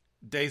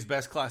 Dave's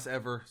best class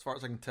ever, as far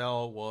as I can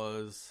tell,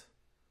 was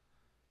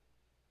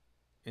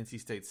NC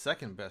State's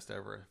second best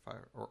ever. I'm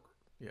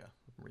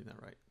reading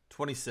that right.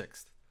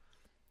 26th.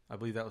 I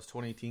believe that was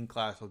 2018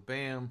 class with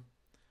Bam.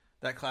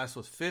 That class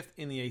was 5th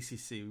in the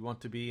ACC. We want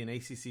to be in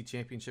ACC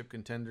championship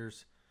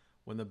contenders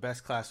when the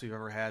best class we've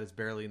ever had is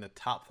barely in the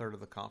top third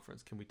of the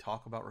conference. Can we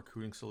talk about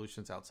recruiting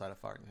solutions outside of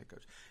firing the head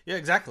coach? Yeah,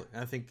 exactly.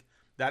 And I think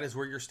that is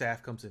where your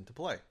staff comes into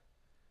play.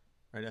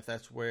 Right? If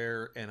that's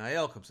where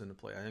NIL comes into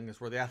play, I think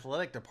that's where the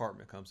athletic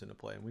department comes into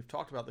play. And we've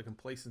talked about the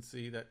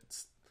complacency that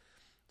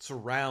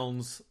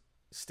surrounds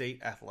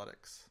state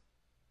athletics.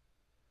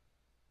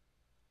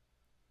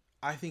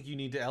 I think you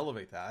need to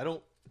elevate that.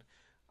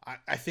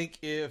 I think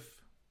if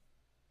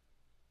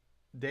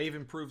Dave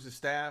improves his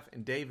staff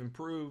and Dave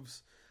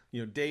improves,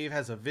 Dave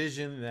has a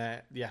vision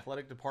that the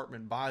athletic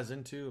department buys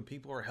into and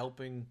people are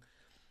helping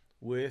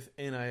with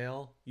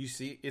NIL. You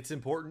see, it's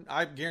important.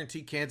 I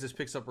guarantee Kansas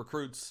picks up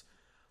recruits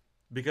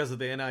because of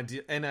the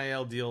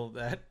NIL deal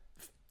that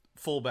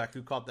fullback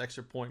who caught the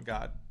extra point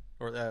got,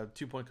 or the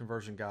 2-point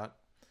conversion got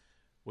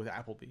with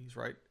Applebee's,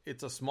 right?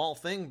 It's a small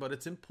thing, but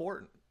it's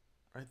important,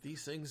 right?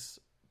 These things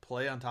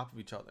play on top of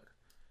each other.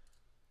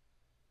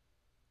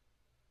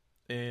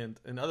 And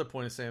another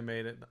point that Sam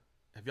made,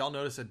 have y'all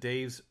noticed that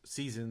Dave's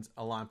seasons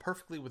align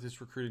perfectly with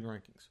his recruiting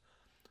rankings?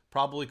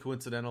 Probably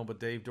coincidental, but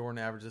Dave Doran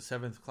averages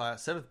seventh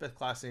best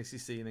class in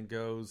ACC, and then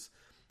goes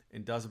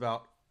and does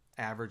about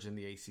average in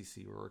the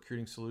ACC. We're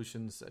recruiting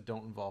solutions that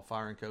don't involve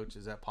firing coach.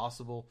 Is that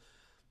possible?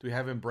 Do we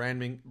have a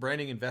branding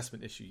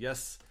investment issue?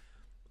 Yes,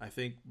 I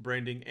think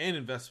branding and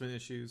investment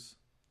issues,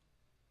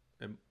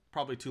 and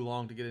probably too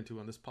long to get into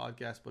on this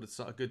podcast, but it's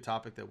a good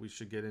topic that we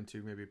should get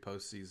into maybe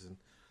postseason,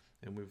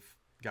 and we've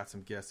got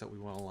some guests that we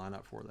want to line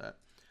up for that.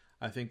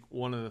 I think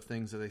one of the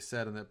things that they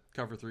said in the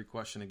cover 3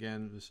 question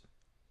again was,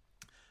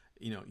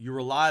 you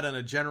relied on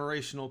a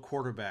generational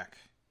quarterback,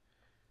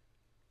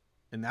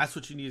 and that's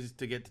what you needed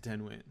to get to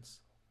 10 wins.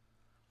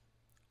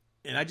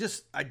 And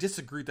I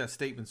disagree with that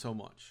statement so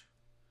much,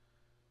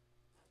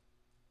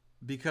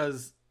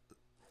 because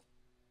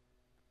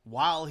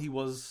while he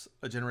was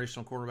a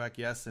generational quarterback,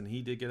 yes, and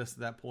he did get us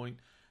to that point,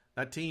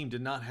 that team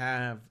did not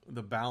have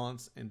the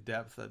balance and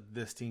depth that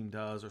this team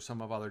does, or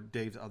some of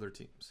Dave's other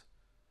teams.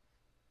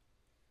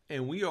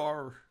 And we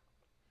are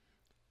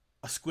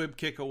a squib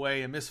kick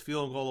away, a missed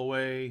field goal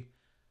away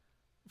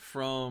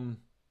from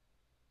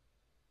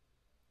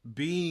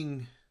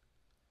being,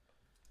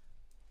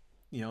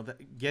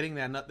 getting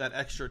that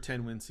extra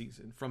 10-win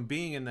season, from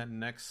being in that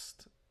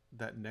next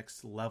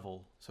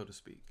level, so to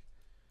speak.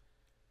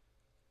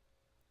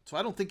 So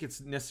I don't think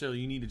it's necessarily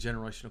you need a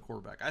generational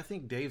quarterback. I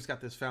think Dave's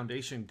got this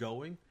foundation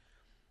going.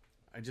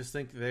 I just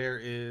think there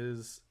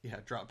is,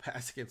 drop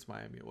pass against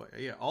Miami away.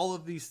 Yeah, all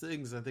of these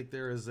things, I think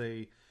there is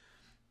a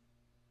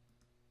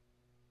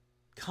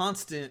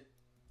constant,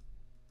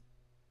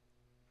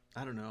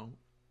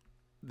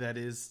 that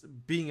is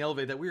being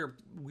elevated, that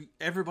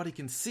everybody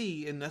can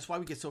see, and that's why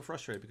we get so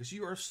frustrated, because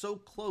you are so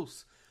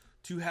close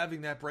to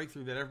having that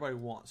breakthrough that everybody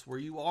wants, where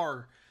you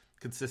are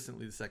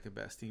consistently the second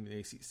best team in the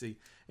ACC.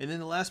 And then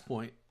the last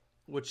point,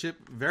 what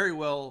Chip very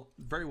well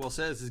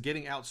says, is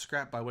getting out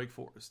scrapped by Wake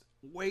Forest.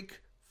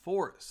 Wake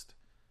Forest,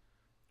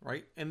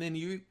 right? And then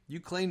you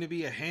claim to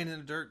be a hand in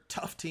the dirt,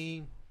 tough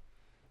team,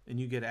 and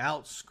you get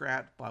out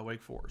scrapped by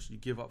Wake Forest. You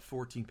give up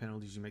 14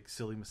 penalties. You make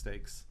silly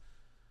mistakes.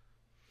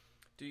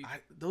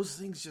 Those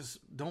things just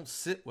don't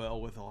sit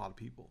well with a lot of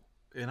people,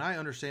 and I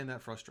understand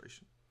that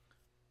frustration.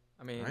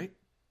 I mean, right?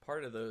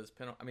 Part of those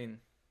some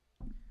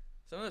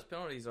of those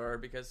penalties are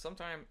because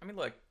sometimes,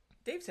 look,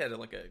 Dave's had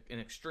an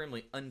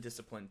extremely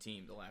undisciplined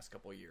team the last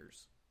couple of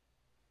years.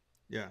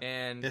 Yeah,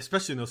 and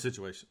especially in those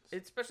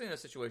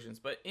situations.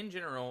 But in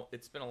general,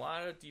 it's been a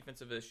lot of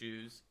defensive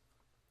issues,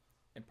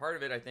 and part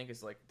of it, I think,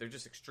 is they're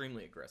just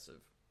extremely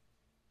aggressive.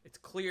 It's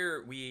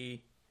clear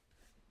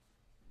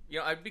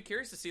I'd be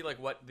curious to see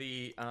what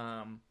the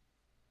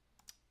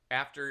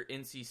after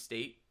NC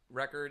State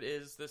record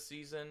is this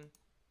season,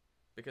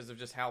 because of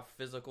just how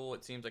physical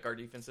it seems like our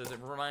defense is. It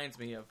reminds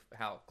me of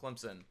how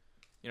Clemson,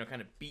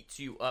 kind of beats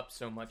you up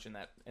so much in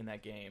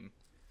that game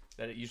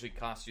that it usually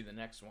costs you the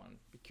next one.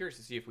 Be curious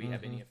to see if we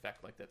have any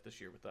effect like that this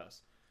year with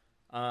us.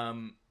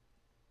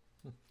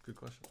 Good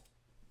question.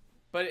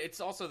 But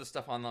it's also the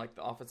stuff on the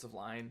offensive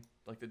line,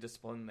 the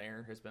discipline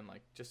there has been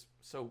just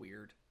so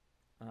weird.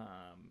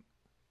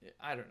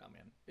 I don't know,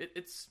 man.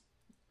 It's.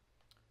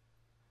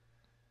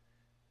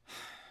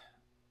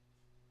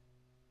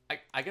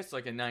 I guess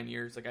in 9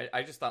 years,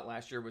 I just thought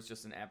last year was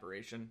just an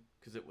aberration,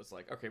 because it was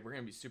okay, we're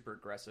going to be super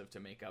aggressive to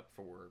make up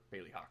for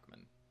Bailey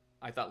Hockman.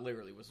 I thought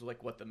literally was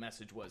like what the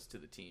message was to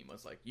the team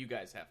was like, you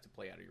guys have to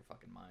play out of your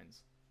fucking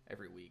minds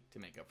every week to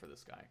make up for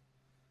this guy.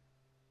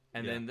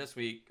 And then this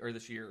week or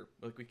this year,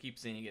 like we keep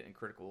seeing it in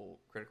critical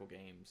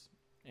games,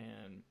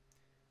 and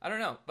I don't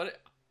know,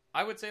 but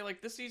I would say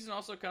like this season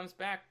also comes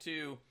back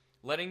to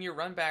letting your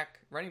running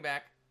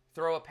back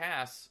throw a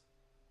pass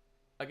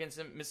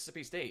against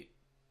Mississippi State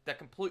that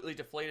completely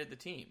deflated the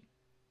team.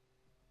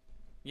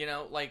 You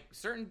know, like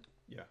certain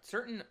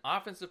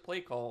offensive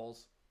play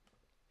calls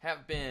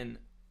have been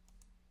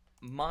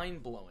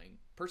mind-blowing.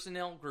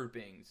 Personnel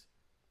groupings,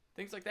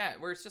 things like that,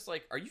 where it's just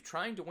like, are you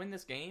trying to win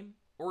this game,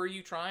 or are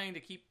you trying to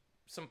keep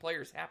some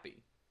players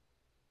happy?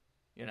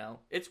 You know,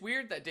 it's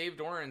weird that Dave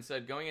Doran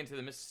said going into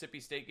the Mississippi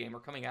State game or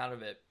coming out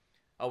of it,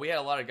 oh, we had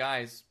a lot of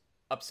guys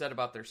upset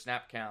about their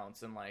snap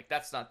counts, and like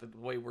that's not the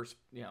way we're,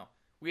 you know,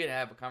 we had to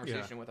have a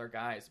conversation with our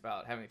guys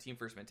about having a team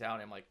first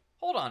mentality. I'm like,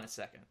 hold on a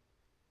second,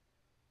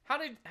 how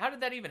did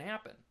that even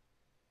happen?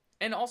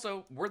 And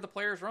also, were the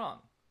players wrong?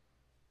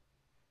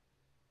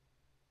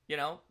 You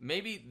know,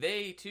 maybe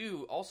they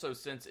too also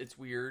sense it's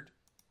weird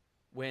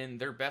when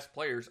their best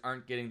players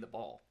aren't getting the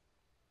ball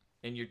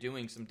and you're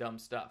doing some dumb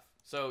stuff.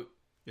 So,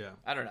 Yeah.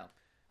 I don't know.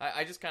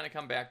 I just kind of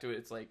come back to it.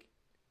 It's like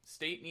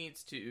State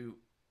needs to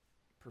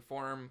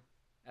perform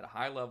at a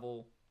high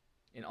level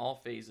in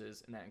all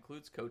phases, and that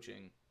includes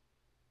coaching.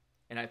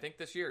 And I think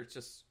this year it's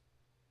just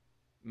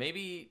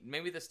maybe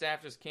the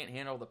staff just can't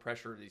handle the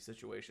pressure of these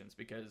situations,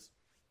 because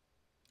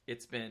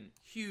it's been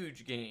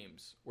huge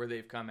games where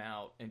they've come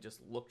out and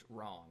just looked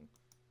wrong.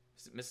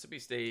 Mississippi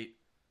State,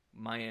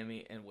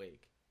 Miami, and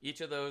Wake. Each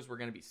of those were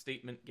going to be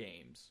statement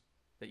games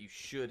that you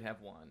should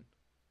have won,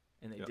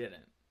 and they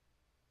didn't.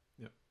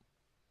 Yep.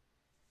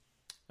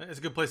 It's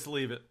a good place to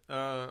leave it.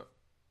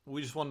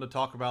 We just wanted to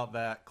talk about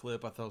that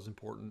clip. I thought it was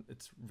important.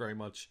 It's very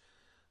much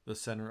the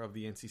center of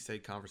the NC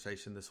State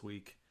conversation this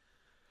week.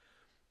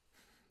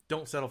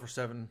 Don't settle for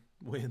 7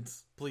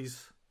 wins.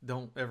 Please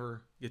don't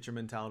ever get your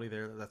mentality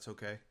there. That's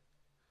okay.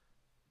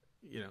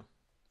 You know,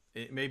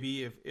 it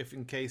maybe if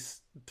in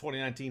case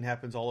 2019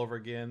 happens all over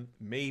again,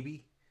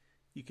 maybe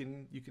you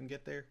can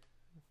get there,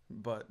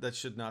 but that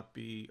should not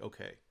be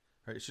okay.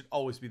 Right? It should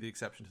always be the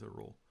exception to the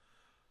rule.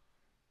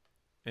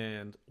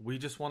 And we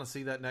just want to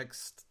see that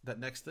next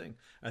thing.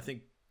 I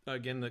think,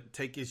 again, the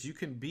take is you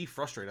can be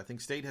frustrated. I think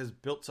State has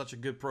built such a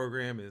good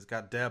program and it's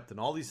got depth and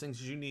all these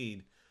things you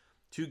need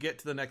to get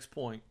to the next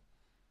point.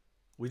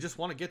 We just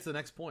want to get to the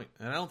next point.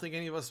 And I don't think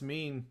any of us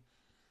mean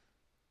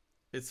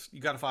it's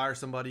you got to fire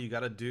somebody, you got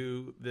to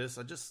do this.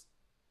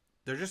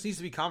 There just needs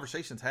to be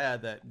conversations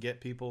had that get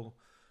people,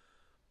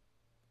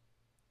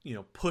 you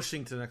know,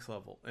 pushing to the next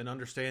level and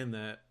understand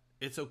that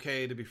it's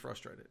okay to be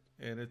frustrated.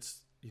 And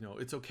it's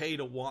okay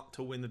to want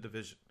to win the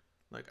division.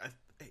 Like,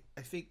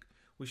 I think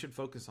we should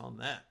focus on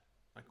that.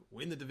 Like,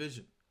 win the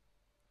division.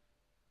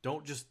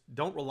 Don't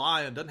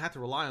rely on, doesn't have to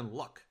rely on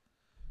luck,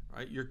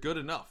 right? You're good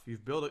enough. If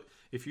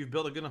you've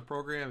built a good enough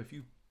program, if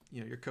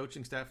your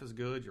coaching staff is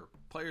good, your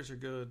players are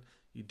good,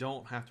 you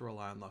don't have to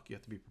rely on luck. You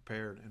have to be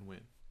prepared and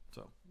win.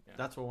 So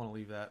that's where I want to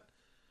leave that.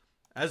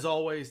 As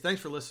always,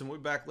 thanks for listening. We'll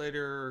be back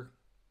later,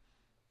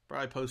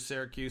 probably post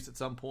Syracuse at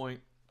some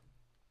point.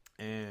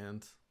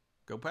 And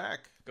go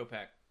Pack. Go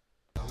Pack.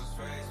 I was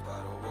raised by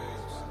the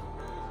wolves.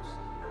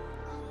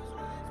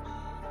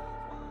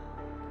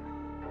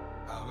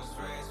 I was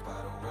raised by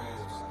the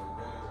wolves.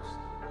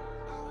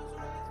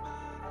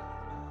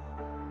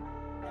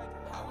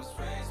 I was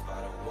raised